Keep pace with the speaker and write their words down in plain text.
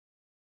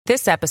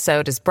This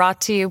episode is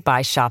brought to you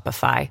by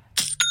Shopify.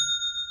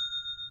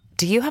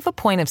 Do you have a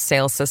point of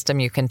sale system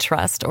you can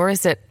trust, or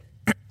is it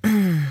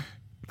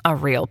a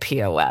real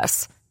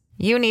POS?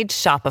 You need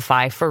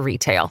Shopify for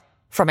retail.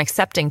 From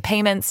accepting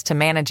payments to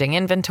managing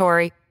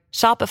inventory,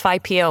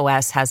 Shopify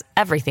POS has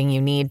everything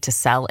you need to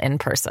sell in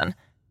person.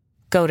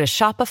 Go to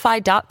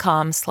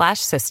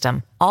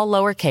shopify.com/system, all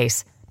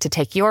lowercase, to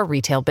take your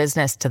retail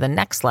business to the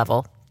next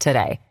level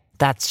today.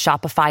 That's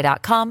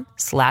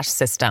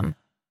shopify.com/system.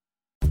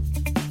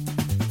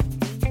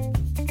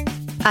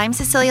 I'm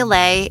Cecilia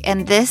Lay,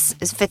 and this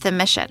is Fifth and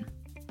Mission.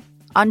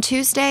 On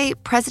Tuesday,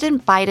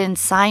 President Biden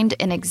signed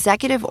an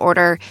executive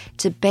order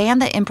to ban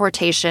the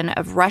importation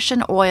of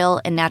Russian oil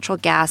and natural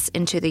gas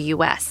into the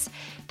U.S.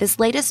 This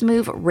latest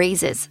move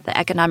raises the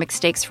economic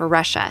stakes for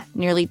Russia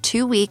nearly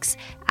 2 weeks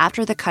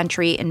after the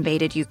country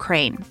invaded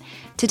Ukraine.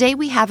 Today,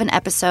 we have an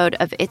episode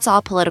of It's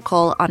All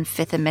Political on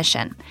Fifth and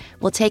Mission.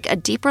 We'll take a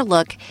deeper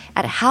look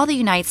at how the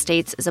United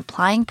States is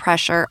applying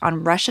pressure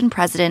on Russian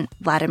President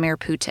Vladimir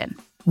Putin.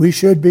 We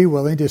should be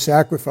willing to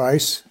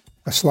sacrifice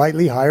a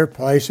slightly higher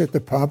price at the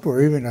pump,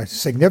 or even a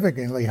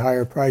significantly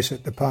higher price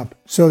at the pump,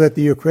 so that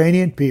the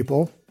Ukrainian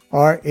people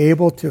are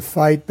able to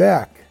fight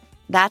back.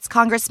 That's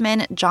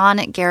Congressman John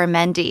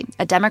Garamendi,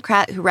 a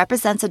Democrat who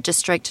represents a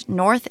district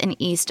north and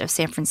east of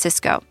San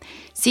Francisco.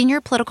 Senior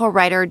political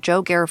writer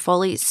Joe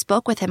Garofoli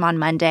spoke with him on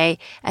Monday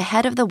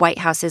ahead of the White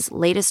House's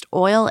latest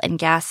oil and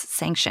gas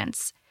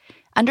sanctions.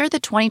 Under the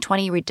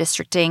 2020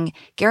 redistricting,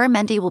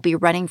 Garamendi will be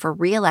running for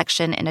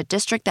re-election in a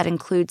district that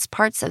includes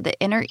parts of the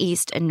Inner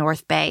East and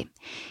North Bay.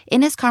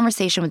 In his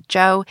conversation with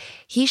Joe,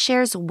 he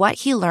shares what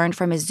he learned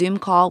from his Zoom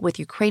call with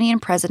Ukrainian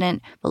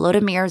President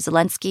Volodymyr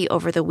Zelensky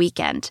over the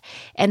weekend,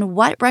 and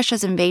what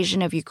Russia's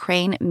invasion of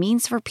Ukraine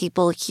means for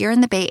people here in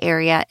the Bay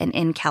Area and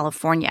in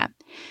California.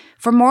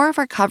 For more of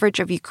our coverage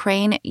of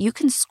Ukraine, you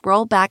can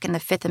scroll back in the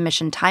Fifth and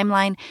Mission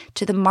timeline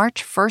to the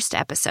March 1st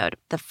episode,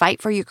 The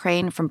Fight for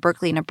Ukraine from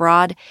Berkeley and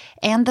Abroad,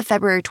 and the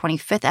February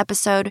 25th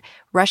episode,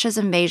 Russia's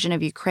Invasion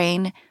of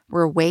Ukraine,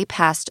 We're Way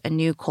Past a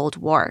New Cold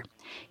War.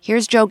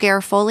 Here's Joe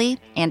Garofoli,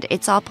 and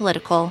It's All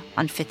Political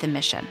on Fifth and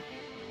Mission.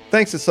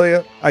 Thanks,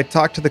 Cecilia. I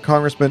talked to the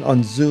congressman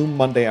on Zoom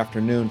Monday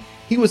afternoon.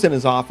 He was in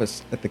his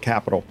office at the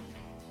Capitol.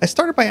 I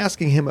started by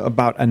asking him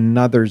about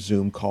another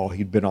Zoom call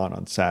he'd been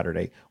on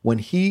Saturday, when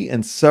he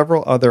and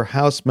several other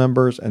House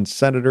members and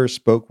senators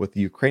spoke with the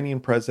Ukrainian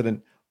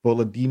President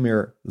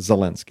Volodymyr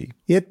Zelensky.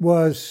 It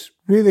was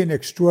really an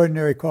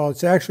extraordinary call.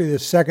 It's actually the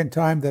second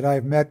time that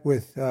I've met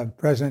with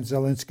President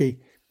Zelensky.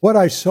 What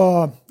I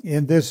saw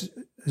in this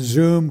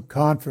Zoom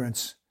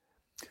conference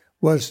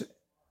was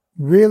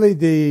really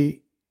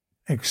the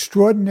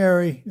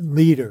extraordinary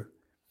leader,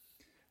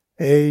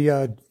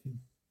 a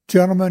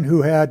gentleman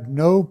who had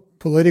no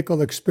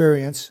political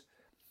experience,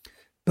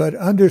 but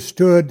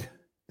understood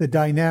the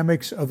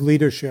dynamics of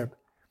leadership.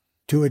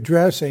 To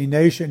address a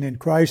nation in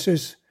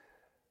crisis,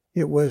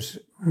 it was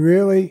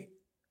really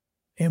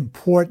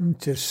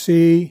important to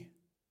see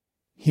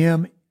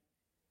him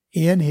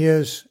in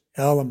his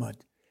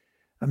element,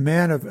 a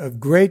man of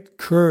great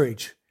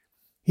courage.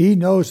 He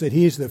knows that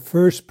he's the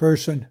first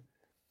person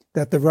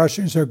that the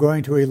Russians are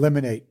going to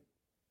eliminate.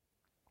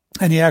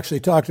 And he actually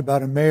talked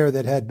about a mayor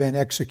that had been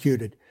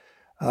executed,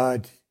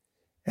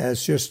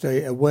 as just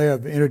a way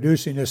of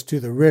introducing us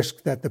to the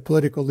risk that the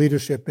political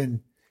leadership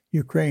in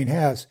Ukraine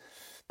has.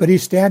 But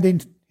he's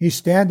standing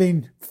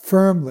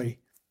firmly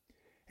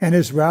and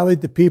has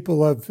rallied the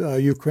people of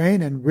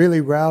Ukraine and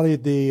really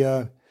rallied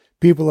the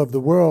people of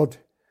the world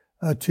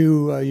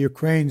to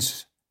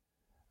Ukraine's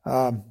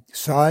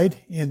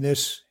side in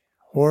this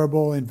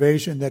horrible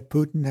invasion that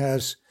Putin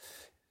has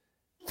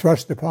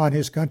thrust upon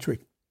his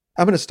country.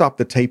 I'm going to stop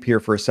the tape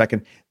here for a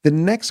second. The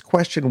next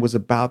question was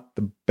about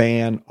the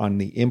ban on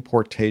the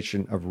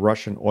importation of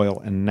Russian oil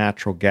and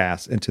natural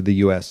gas into the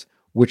U.S.,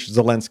 which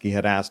Zelensky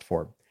had asked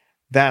for.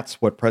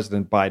 That's what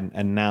President Biden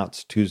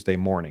announced Tuesday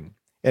morning.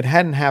 It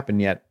hadn't happened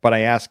yet, but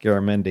I asked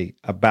Garamendi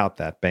about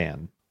that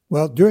ban.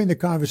 Well, during the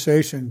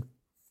conversation,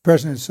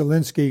 President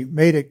Zelensky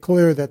made it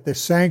clear that the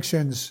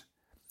sanctions,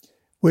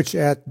 which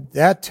at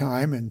that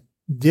time and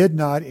did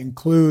not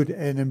include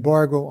an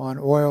embargo on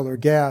oil or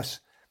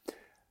gas,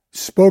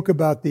 spoke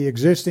about the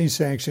existing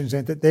sanctions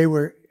and that they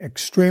were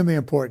extremely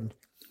important.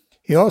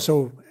 He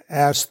also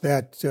asked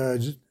that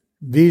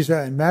Visa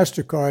and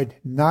MasterCard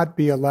not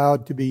be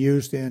allowed to be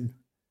used in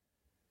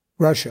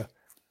Russia.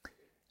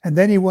 And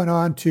then he went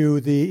on to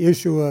the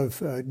issue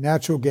of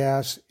natural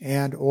gas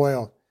and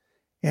oil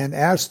and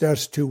asked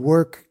us to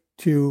work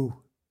to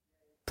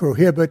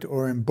prohibit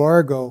or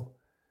embargo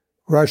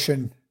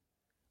Russian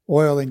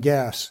oil and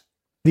gas.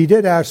 He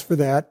did ask for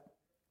that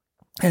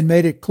and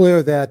made it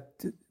clear that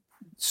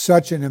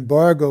such an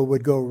embargo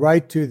would go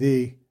right to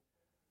the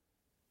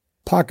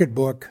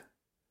pocketbook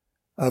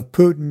of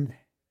Putin,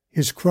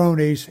 his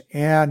cronies,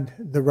 and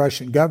the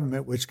Russian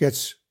government, which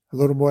gets a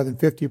little more than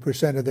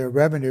 50% of their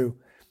revenue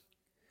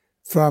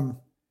from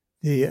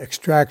the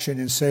extraction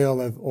and sale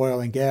of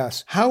oil and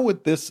gas. How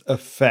would this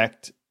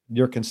affect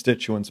your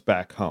constituents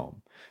back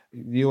home?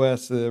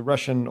 U.S.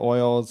 Russian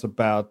oil is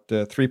about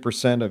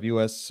 3% of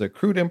U.S.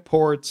 Crude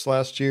imports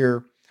last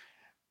year.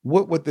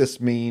 What would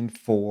this mean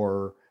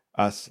for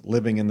us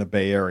living in the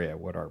Bay Area?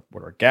 Would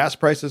our gas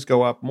prices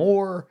go up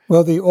more?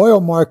 Well, the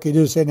oil market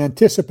is an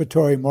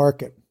anticipatory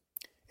market.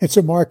 It's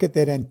a market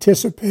that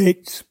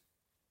anticipates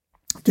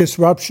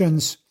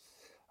disruptions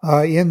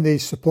in the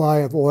supply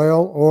of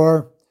oil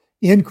or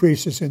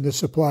increases in the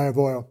supply of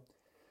oil.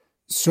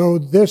 So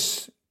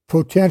this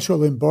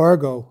potential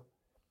embargo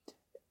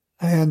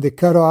and the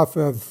cutoff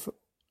of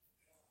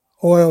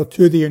oil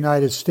to the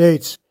United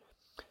States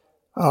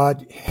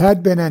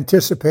had been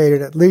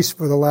anticipated at least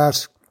for the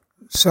last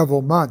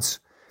several months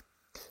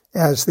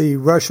as the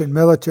Russian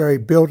military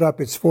built up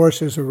its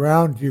forces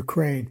around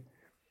Ukraine.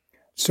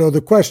 So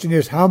the question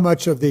is, how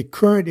much of the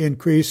current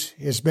increase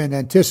has been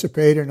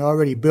anticipated and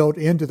already built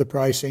into the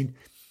pricing,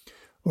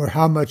 or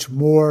how much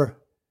more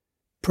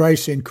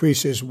price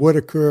increases would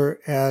occur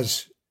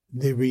as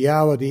the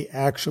reality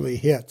actually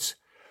hits?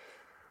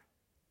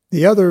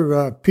 The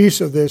other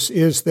piece of this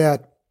is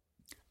that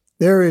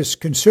there is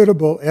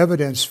considerable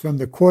evidence from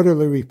the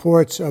quarterly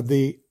reports of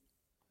the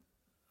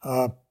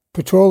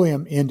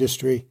petroleum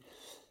industry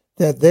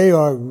that they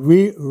are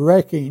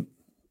wreaking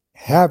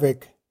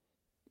havoc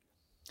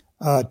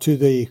to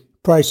the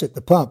price at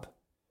the pump.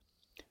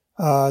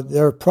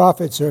 Their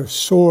profits are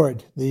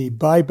soared. The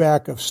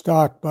buyback of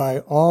stock by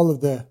all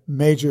of the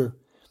major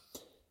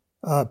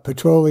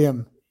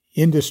petroleum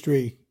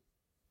industry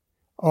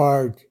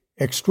are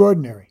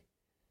extraordinary.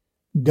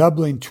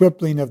 Doubling,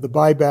 tripling of the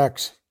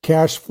buybacks,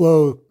 cash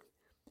flow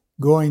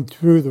going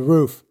through the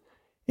roof,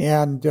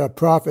 and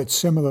profits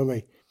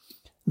similarly.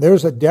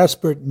 There's a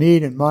desperate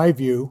need, in my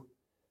view,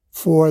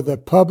 for the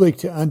public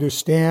to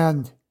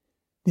understand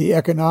the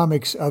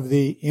economics of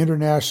the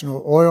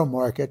international oil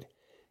market,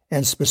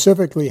 and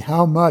specifically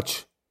how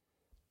much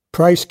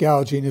price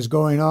gouging is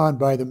going on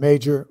by the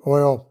major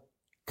oil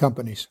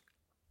companies.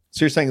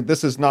 So you're saying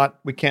this is not,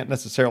 we can't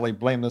necessarily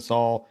blame this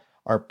all,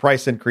 our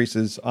price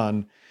increases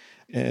on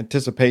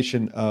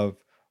anticipation of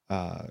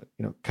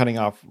cutting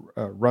off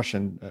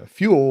Russian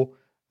fuel.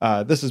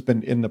 This has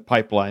been in the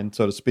pipeline,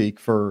 so to speak,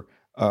 for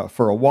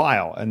a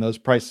while, and those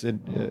price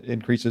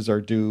increases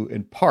are due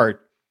in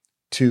part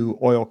to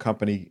oil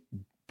company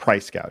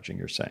price gouging,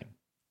 you're saying?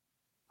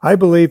 I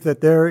believe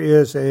that there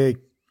is a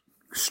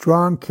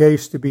strong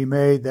case to be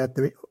made that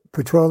the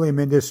petroleum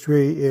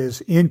industry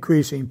is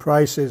increasing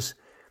prices,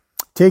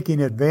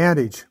 taking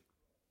advantage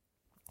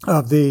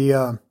of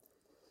the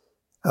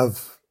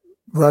of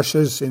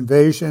Russia's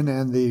invasion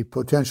and the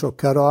potential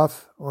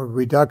cutoff or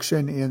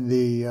reduction in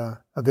the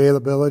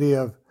availability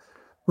of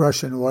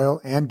Russian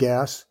oil and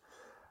gas.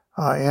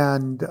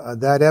 And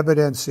that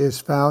evidence is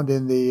found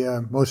in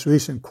the most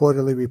recent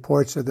quarterly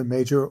reports of the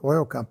major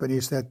oil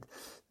companies that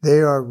they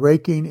are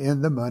raking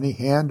in the money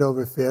hand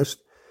over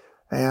fist,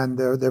 and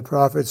their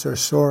profits are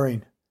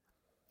soaring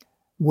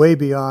way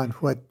beyond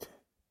what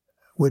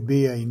would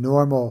be a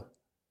normal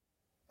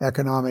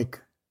economic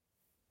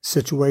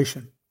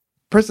situation.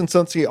 President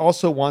Zelensky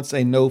also wants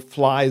a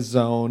no-fly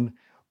zone.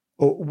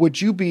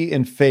 Would you be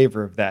in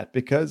favor of that?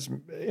 Because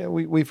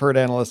we've heard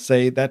analysts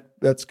say that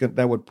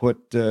that would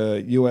put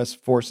U.S.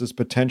 forces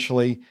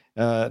potentially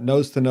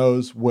nose to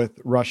nose with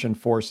Russian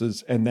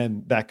forces, and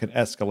then that could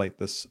escalate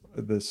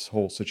this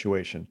whole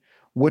situation.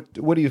 What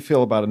do you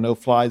feel about a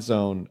no-fly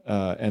zone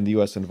and the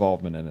U.S.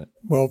 involvement in it?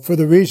 Well, for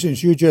the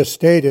reasons you just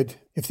stated,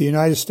 if the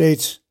United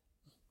States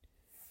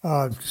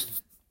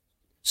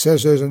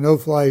says there's a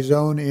no-fly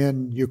zone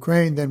in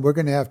Ukraine, then we're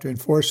going to have to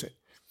enforce it.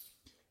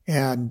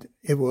 And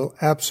it will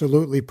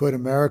absolutely put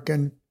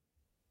American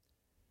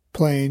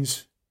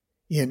planes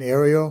in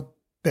aerial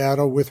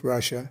battle with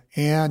Russia.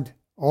 And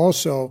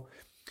also,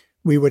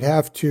 we would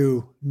have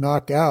to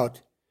knock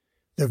out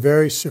the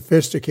very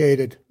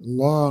sophisticated,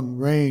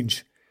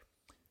 long-range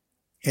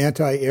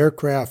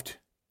anti-aircraft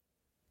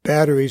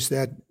batteries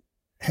that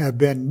have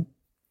been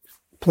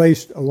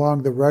placed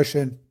along the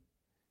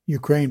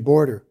Russian-Ukraine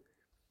border.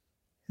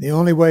 The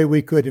only way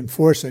we could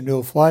enforce a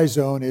no-fly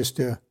zone is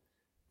to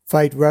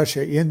fight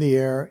Russia in the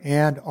air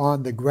and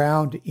on the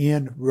ground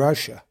in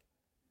Russia,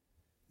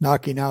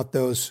 knocking out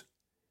those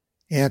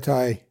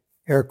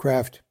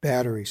anti-aircraft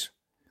batteries.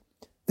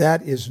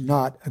 That is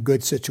not a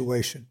good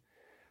situation.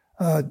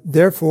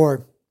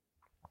 Therefore,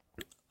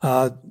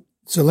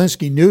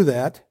 Zelensky knew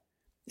that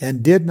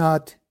and did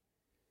not,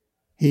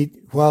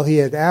 while he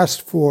had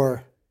asked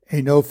for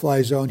a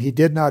no-fly zone, he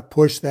did not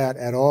push that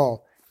at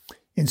all.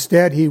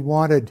 Instead, he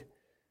wanted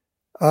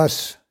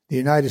us, the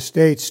United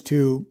States,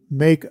 to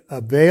make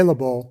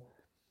available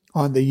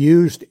on the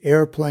used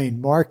airplane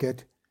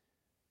market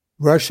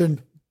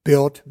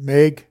Russian-built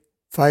MiG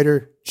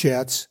fighter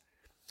jets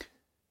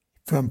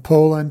from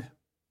Poland,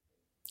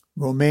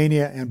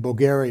 Romania, and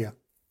Bulgaria.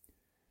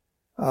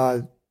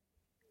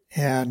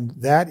 And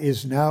that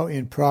is now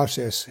in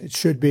process. It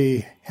should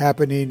be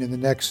happening in the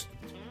next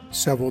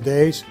several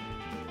days.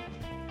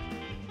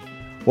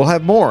 We'll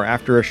have more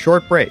after a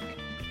short break.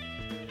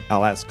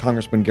 I'll ask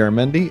Congressman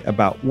Garamendi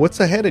about what's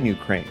ahead in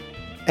Ukraine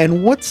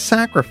And what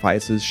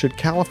sacrifices should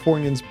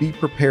Californians be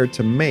prepared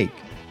to make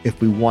if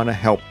we want to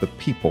help the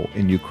people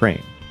in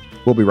Ukraine?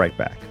 We'll be right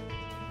back.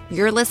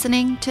 You're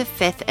listening to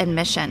Fifth and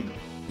Mission.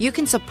 You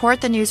can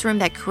support the newsroom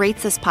that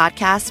creates this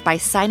podcast by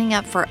signing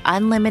up for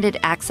unlimited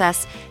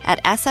access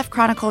at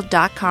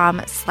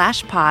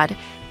sfchronicle.com/pod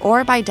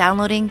or by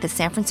downloading the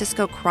San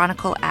Francisco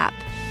Chronicle app.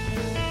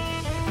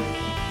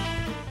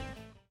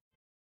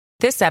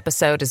 This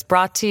episode is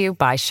brought to you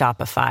by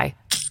Shopify.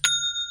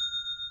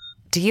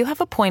 Do you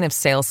have a point of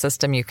sale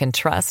system you can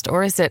trust,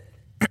 or is it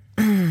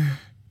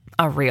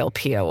a real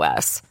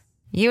POS?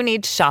 You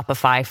need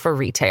Shopify for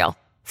retail.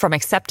 From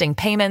accepting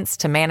payments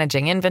to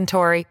managing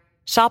inventory,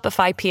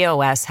 Shopify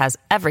POS has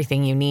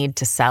everything you need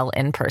to sell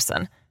in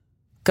person.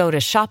 Go to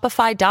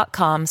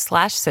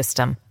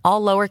shopify.com/system,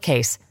 all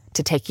lowercase,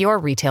 to take your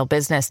retail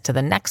business to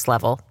the next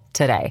level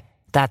today.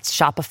 That's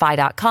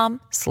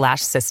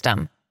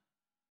shopify.com/system.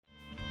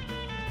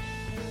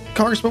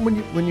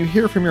 Congressman, when you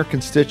hear from your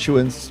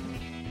constituents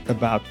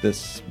about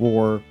this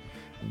war,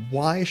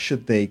 why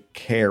should they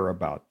care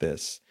about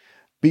this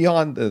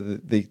beyond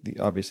the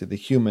obviously the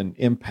human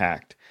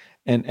impact?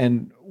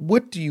 And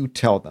what do you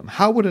tell them?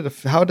 How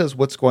does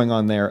what's going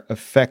on there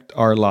affect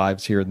our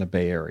lives here in the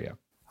Bay Area?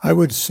 I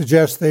would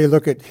suggest they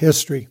look at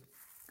history.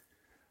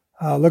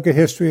 Look at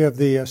history of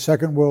the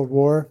Second World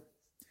War,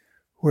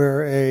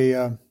 where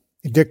a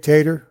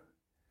dictator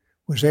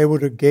was able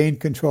to gain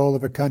control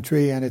of a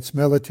country and its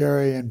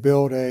military and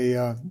build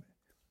a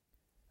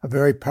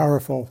very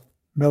powerful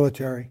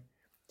military,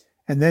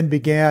 and then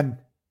began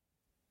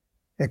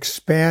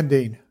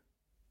expanding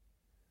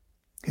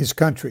his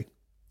country.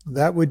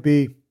 That would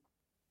be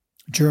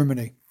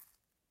Germany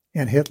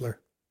and Hitler.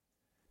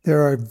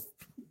 There are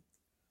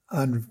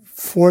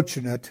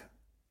unfortunate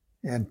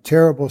and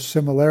terrible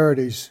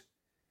similarities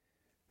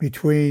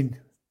between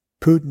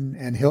Putin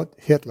and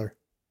Hitler.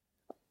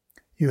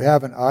 You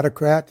have an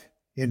autocrat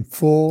in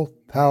full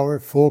power,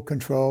 full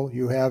control.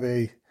 You have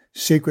a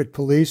secret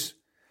police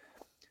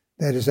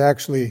that is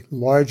actually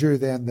larger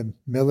than the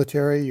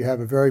military. You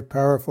have a very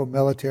powerful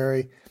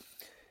military.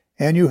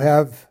 And you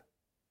have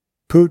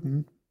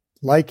Putin,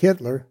 like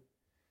Hitler,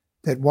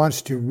 that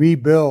wants to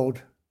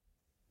rebuild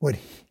what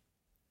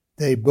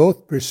they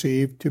both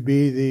perceive to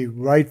be the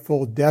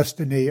rightful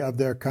destiny of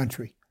their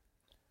country.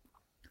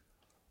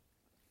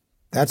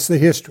 That's the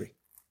history.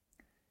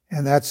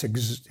 And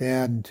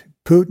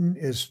Putin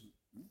is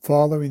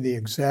following the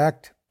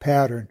exact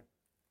pattern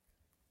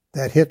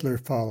that Hitler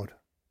followed.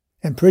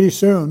 And pretty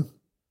soon,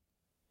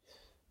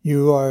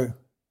 you are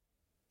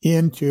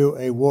into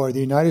a war. The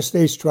United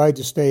States tried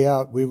to stay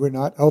out. We were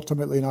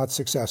ultimately not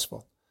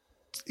successful.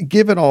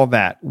 Given all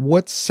that,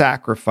 what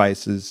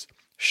sacrifices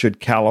should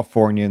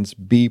Californians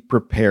be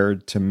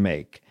prepared to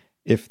make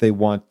if they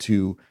want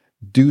to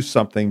do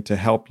something to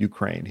help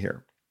Ukraine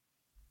here?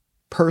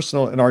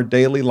 Personal, in our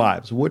daily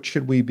lives, what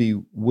should we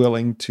be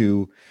willing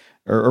to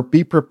or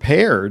be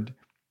prepared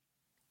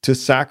to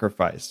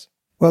sacrifice?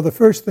 Well, the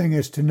first thing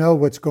is to know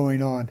what's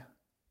going on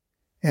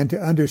and to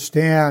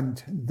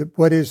understand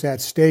what is at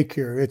stake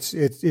here. It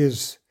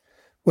is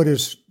what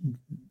is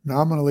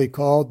nominally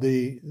called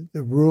the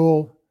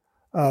rule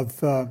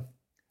of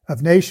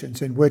nations,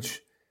 in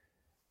which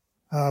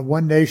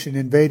one nation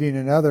invading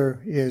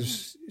another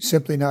is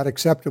simply not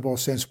acceptable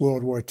since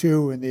World War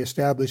II and the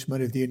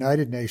establishment of the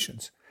United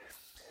Nations.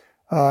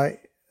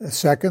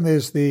 Second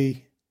is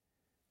the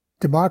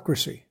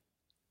democracy.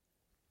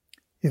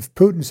 If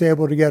Putin's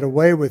able to get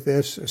away with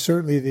this,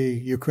 certainly the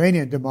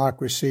Ukrainian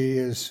democracy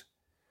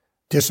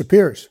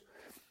disappears.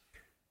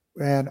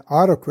 And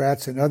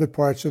autocrats in other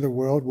parts of the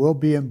world will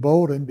be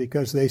emboldened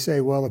because they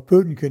say, well, if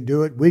Putin can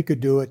do it, we could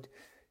do it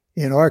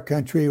in our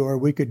country, or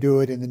we could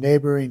do it in the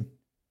neighboring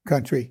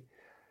country.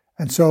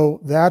 And so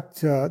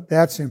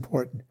that's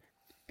important.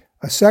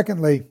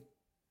 Secondly,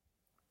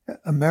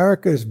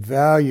 America's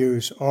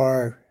values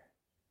are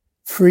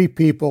free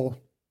people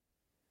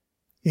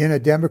in a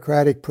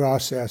democratic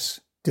process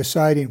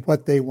deciding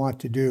what they want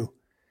to do.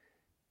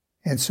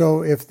 And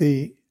so if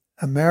the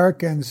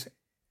American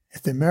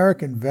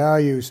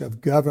values of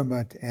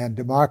government and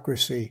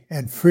democracy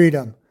and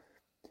freedom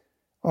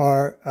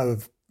are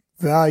of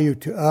value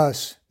to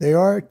us, they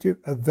are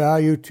of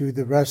value to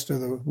the rest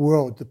of the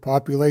world, the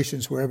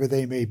populations wherever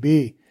they may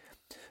be,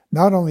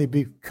 not only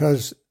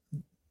because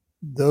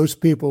those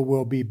people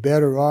will be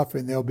better off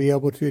and they'll be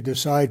able to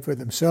decide for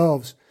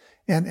themselves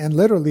and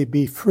literally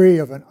be free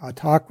of an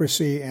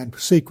autocracy and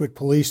secret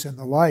police and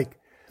the like,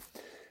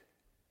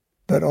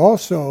 but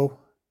also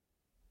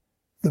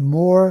the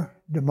more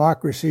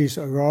democracies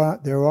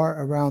there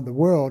are around the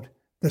world,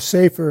 the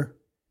safer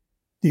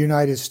the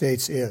United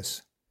States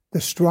is.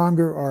 The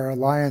stronger our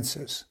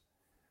alliances,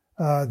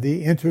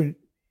 the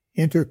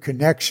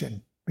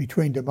interconnection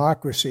between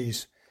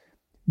democracies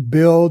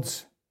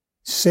builds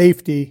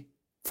safety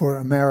for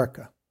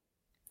America.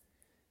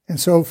 And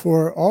so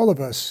for all of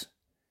us,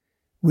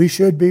 we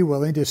should be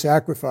willing to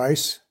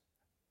sacrifice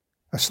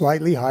a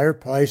slightly higher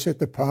price at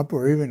the pump,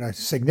 or even a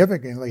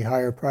significantly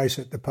higher price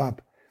at the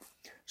pump,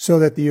 so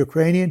that the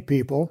Ukrainian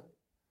people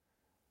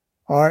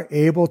are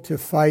able to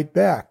fight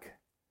back.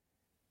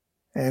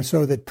 And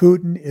so that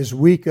Putin is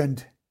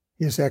weakened,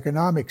 his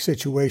economic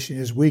situation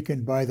is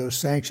weakened by those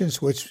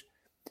sanctions, which,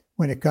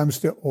 when it comes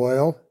to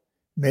oil,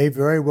 may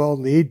very well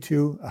lead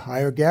to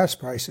higher gas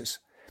prices.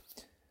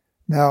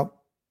 Now,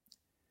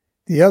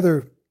 the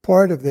other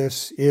part of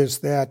this is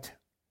that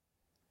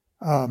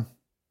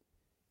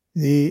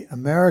the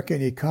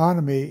American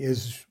economy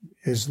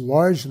is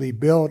largely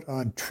built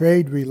on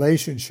trade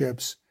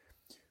relationships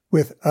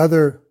with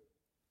other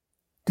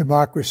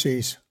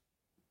democracies.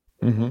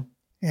 Mm-hmm.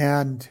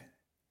 And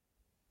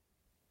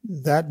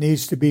that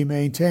needs to be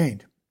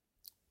maintained.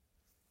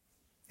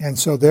 And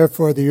so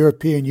therefore the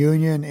European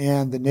Union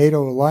and the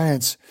NATO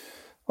alliance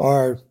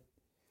are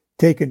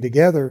taken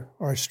together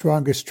our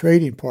strongest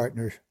trading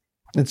partners.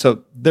 And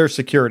so their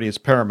security is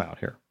paramount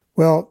here.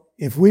 Well,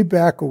 if we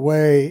back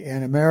away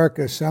and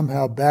America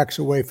somehow backs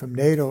away from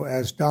NATO,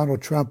 as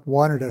Donald Trump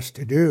wanted us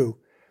to do,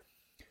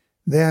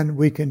 then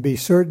we can be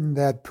certain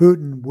that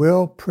Putin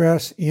will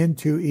press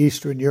into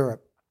Eastern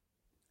Europe.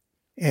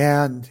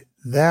 And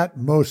that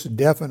most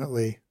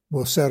definitely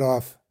will set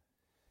off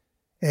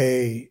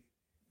a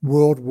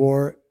world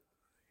war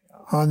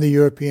on the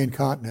European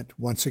continent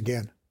once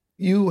again.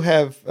 You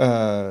have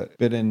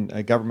been in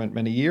government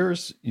many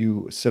years.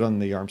 You sit on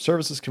the Armed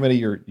Services Committee.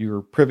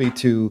 You're privy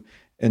to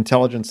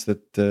intelligence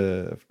that,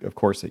 of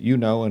course, that you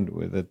know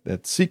and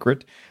that's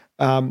secret.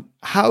 How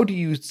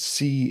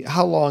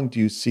long do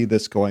you see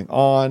this going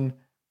on?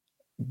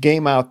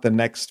 Game out the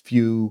next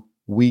few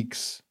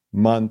weeks,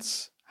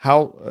 months.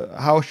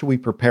 How should we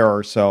prepare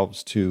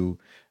ourselves to?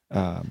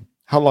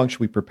 How long should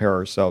we prepare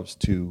ourselves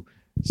to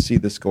see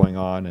this going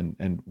on,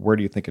 and where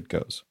do you think it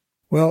goes?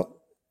 Well,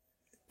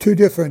 two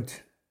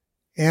different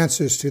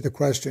answers to the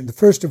question.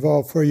 First of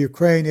all, for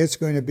Ukraine, it's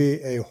going to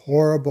be a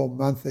horrible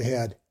month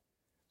ahead.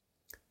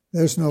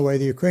 There's no way.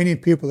 The Ukrainian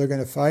people are going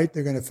to fight.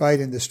 They're going to fight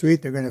in the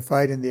street. They're going to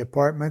fight in the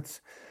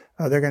apartments.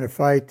 They're going to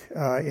fight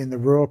in the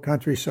rural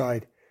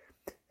countryside.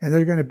 And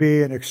there's going to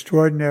be an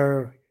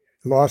extraordinary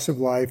loss of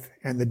life,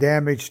 and the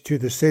damage to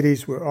the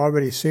cities. We're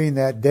already seeing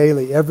that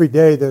daily. Every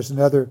day there's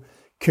another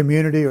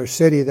community or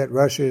city that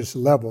Russia has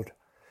leveled.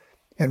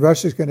 And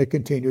Russia's going to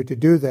continue to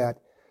do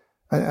that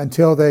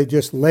until they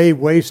just lay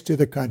waste to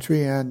the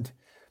country and,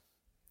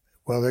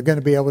 well, they're going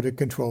to be able to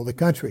control the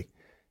country.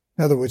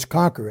 In other words,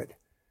 conquer it.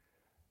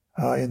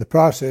 In the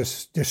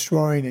process,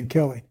 destroying and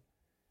killing.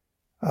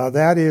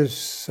 That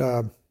is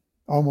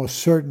almost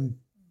certain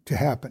to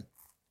happen.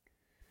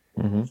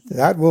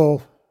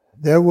 Mm-hmm.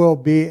 There will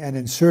be an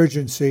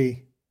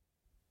insurgency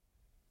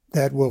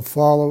that will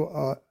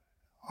follow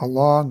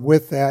along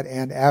with that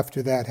and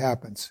after that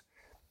happens.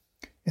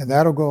 And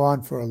that'll go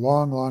on for a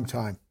long, long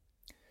time,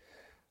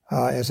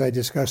 as I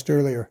discussed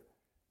earlier.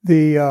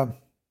 The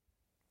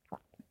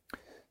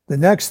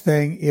next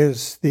thing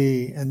is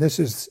and this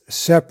is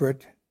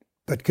separate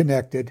but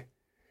connected,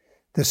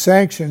 the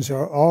sanctions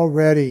are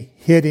already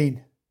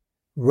hitting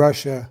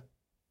Russia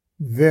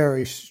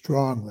very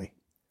strongly.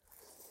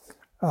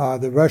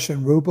 The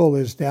Russian ruble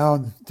is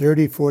down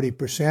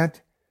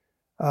 30-40%.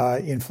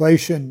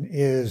 Inflation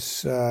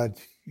is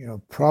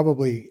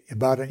probably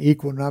about an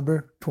equal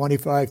number,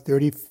 25,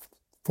 30,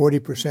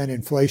 40%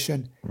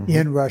 inflation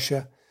in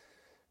Russia.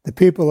 The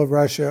people of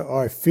Russia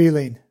are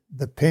feeling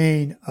the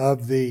pain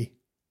of the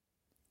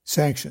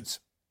sanctions.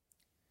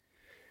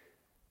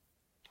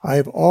 I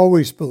have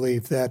always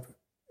believed that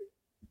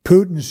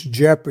Putin's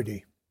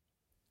jeopardy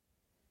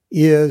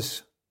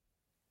is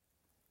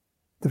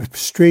the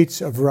streets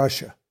of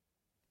Russia.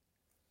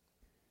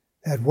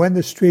 That when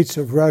the streets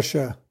of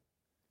Russia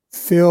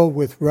fill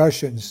with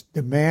Russians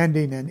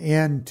demanding an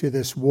end to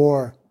this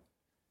war,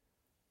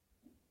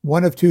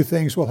 one of two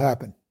things will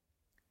happen.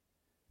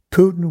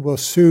 Putin will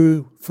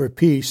sue for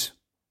peace,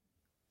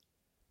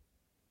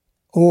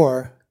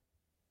 or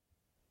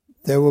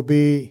there will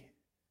be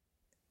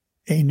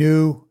a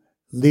new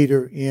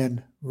leader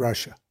in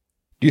Russia.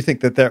 Do you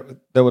think that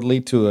would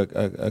lead to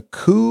a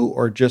coup,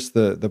 or just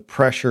the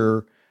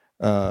pressure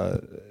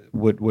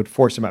would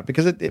force him out?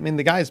 Because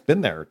the guy's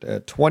been there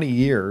 20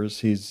 years.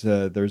 He's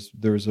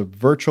there's a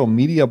virtual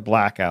media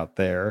blackout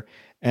there,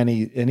 and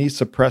he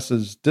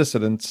suppresses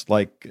dissidents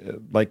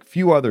like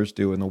few others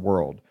do in the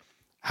world.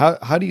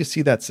 How do you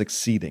see that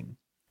succeeding?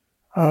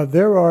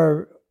 There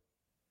are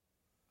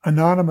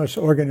anonymous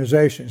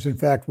organizations, in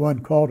fact, one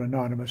called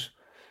Anonymous,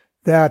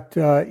 that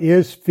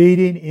is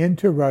feeding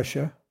into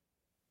Russia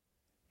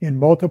in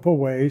multiple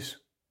ways,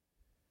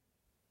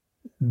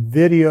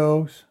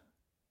 videos,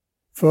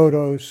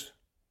 photos,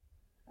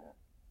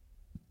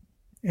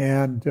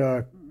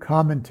 and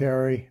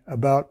commentary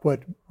about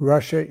what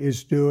Russia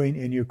is doing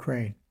in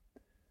Ukraine.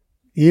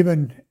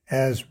 Even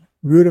as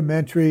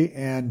rudimentary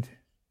and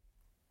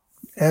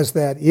as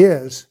that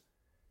is,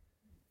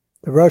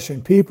 the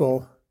Russian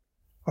people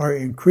are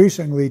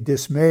increasingly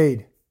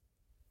dismayed.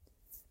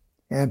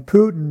 And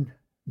Putin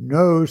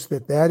knows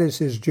that that is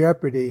his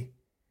jeopardy,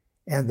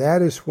 and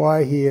that is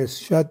why he has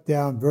shut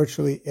down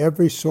virtually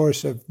every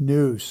source of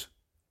news.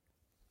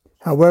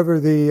 However,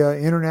 the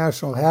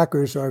international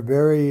hackers are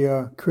very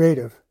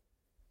creative,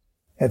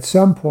 at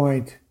some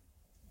point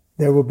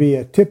there will be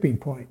a tipping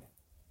point.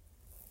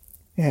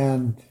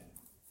 And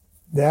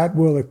that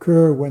will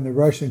occur when the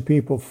Russian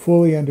people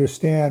fully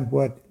understand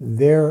what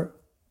their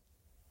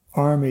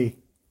army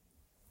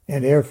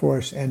and Air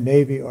Force and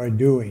Navy are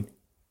doing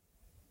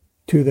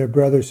to their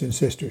brothers and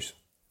sisters.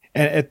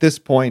 And at this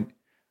point,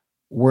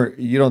 where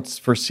you don't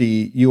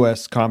foresee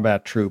U.S.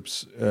 combat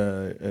troops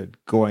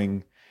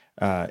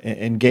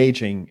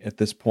engaging at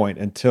this point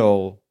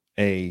until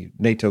a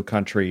NATO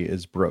country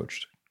is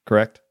broached,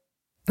 correct?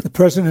 The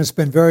president has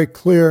been very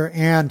clear,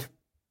 and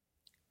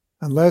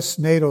unless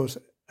NATO's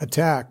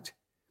attacked,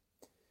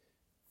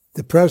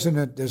 the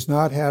president does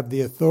not have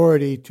the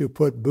authority to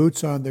put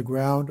boots on the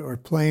ground or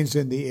planes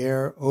in the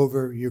air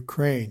over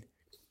Ukraine.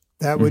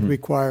 That would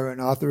require an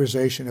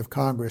authorization of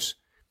Congress.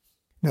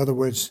 In other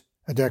words,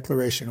 a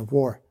declaration of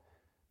war,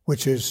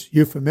 which is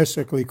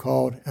euphemistically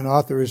called an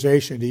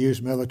authorization to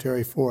use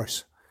military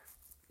force.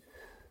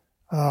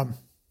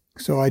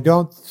 So I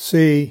don't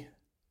see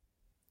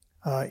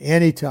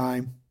any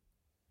time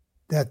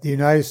that the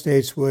United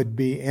States would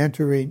be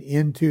entering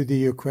into the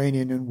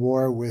Ukrainian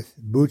war with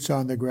boots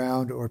on the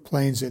ground or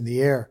planes in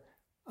the air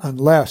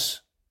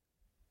unless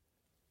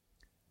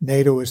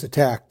NATO is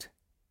attacked,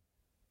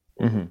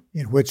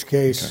 in which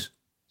case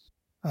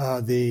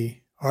the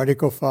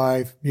Article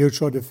 5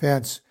 mutual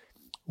defense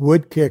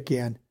would kick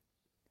in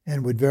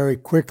and would very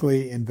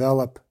quickly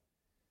envelop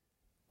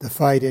the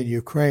fight in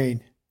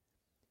Ukraine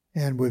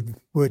and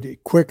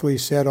would quickly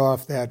set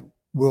off that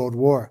world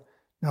war.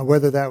 Now,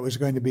 whether that was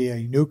going to be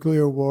a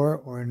nuclear war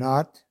or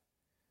not,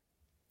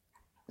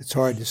 it's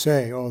hard to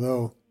say,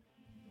 although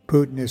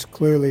Putin is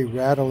clearly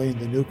rattling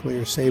the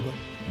nuclear saber.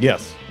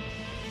 Yes.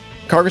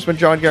 Congressman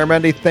John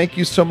Garamendi, thank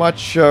you so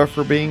much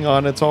for being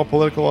on It's All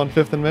Political on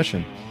Fifth and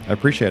Mission. I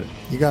appreciate it.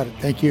 You got it.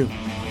 Thank you.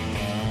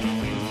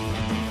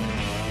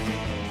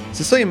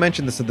 Cecilia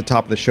mentioned this at the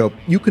top of the show.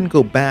 You can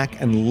go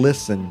back and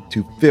listen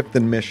to Fifth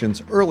and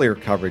Mission's earlier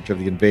coverage of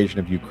the invasion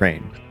of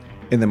Ukraine.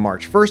 In the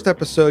March 1st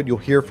episode, you'll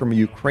hear from a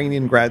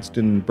Ukrainian grad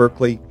student in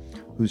Berkeley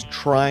who's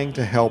trying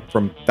to help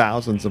from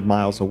thousands of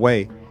miles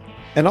away,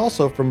 and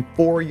also from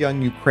 4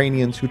 young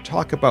Ukrainians who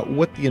talk about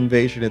what the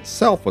invasion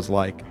itself was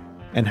like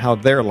and how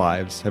their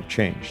lives have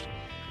changed.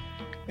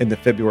 In the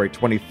February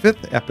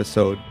 25th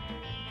episode,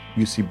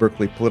 UC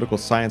Berkeley political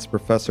science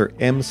professor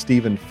M.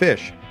 Stephen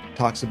Fish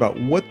talks about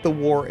what the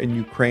war in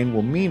Ukraine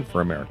will mean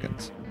for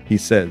Americans. He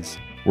says,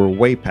 we're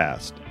way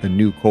past a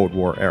new Cold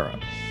War era.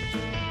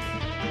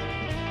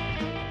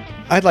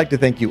 I'd like to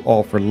thank you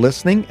all for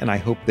listening, and I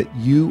hope that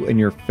you and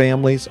your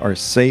families are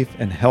safe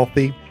and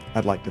healthy.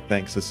 I'd like to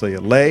thank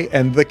Cecilia Ley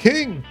and the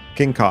King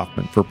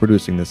Kaufman, for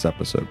producing this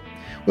episode.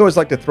 We always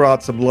like to throw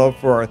out some love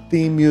for our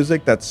theme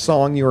music. That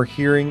song you're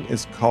hearing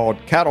is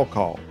called Cattle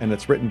Call, and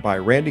it's written by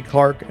Randy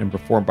Clark and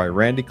performed by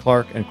Randy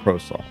Clark and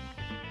Crowsaw.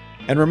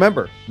 And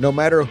remember, no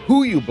matter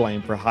who you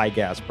blame for high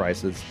gas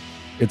prices,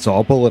 it's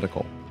all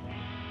political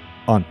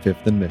on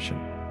Fifth and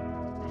Mission.